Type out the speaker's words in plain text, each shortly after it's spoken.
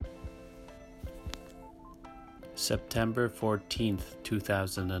September 14th,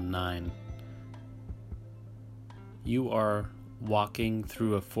 2009. You are walking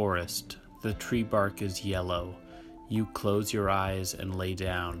through a forest. The tree bark is yellow. You close your eyes and lay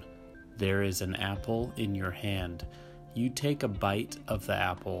down. There is an apple in your hand. You take a bite of the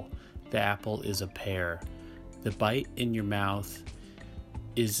apple. The apple is a pear. The bite in your mouth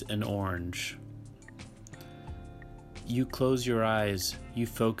is an orange. You close your eyes. You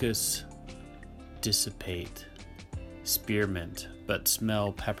focus. Dissipate. Spearmint, but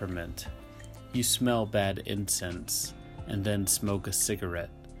smell peppermint. You smell bad incense, and then smoke a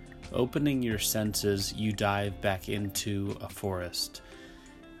cigarette. Opening your senses, you dive back into a forest.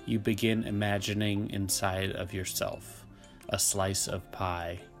 You begin imagining inside of yourself a slice of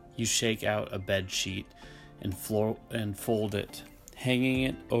pie. You shake out a bed sheet and fold it, hanging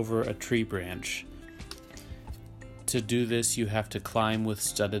it over a tree branch. To do this, you have to climb with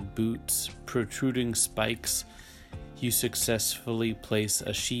studded boots, protruding spikes. You successfully place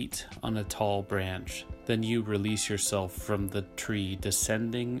a sheet on a tall branch. Then you release yourself from the tree,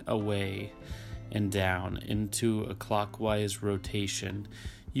 descending away and down into a clockwise rotation.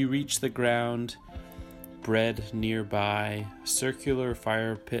 You reach the ground, bread nearby, circular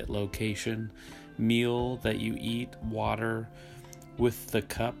fire pit location, meal that you eat, water with the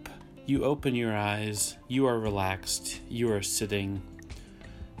cup. You open your eyes. You are relaxed. You are sitting.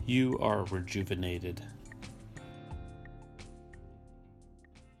 You are rejuvenated.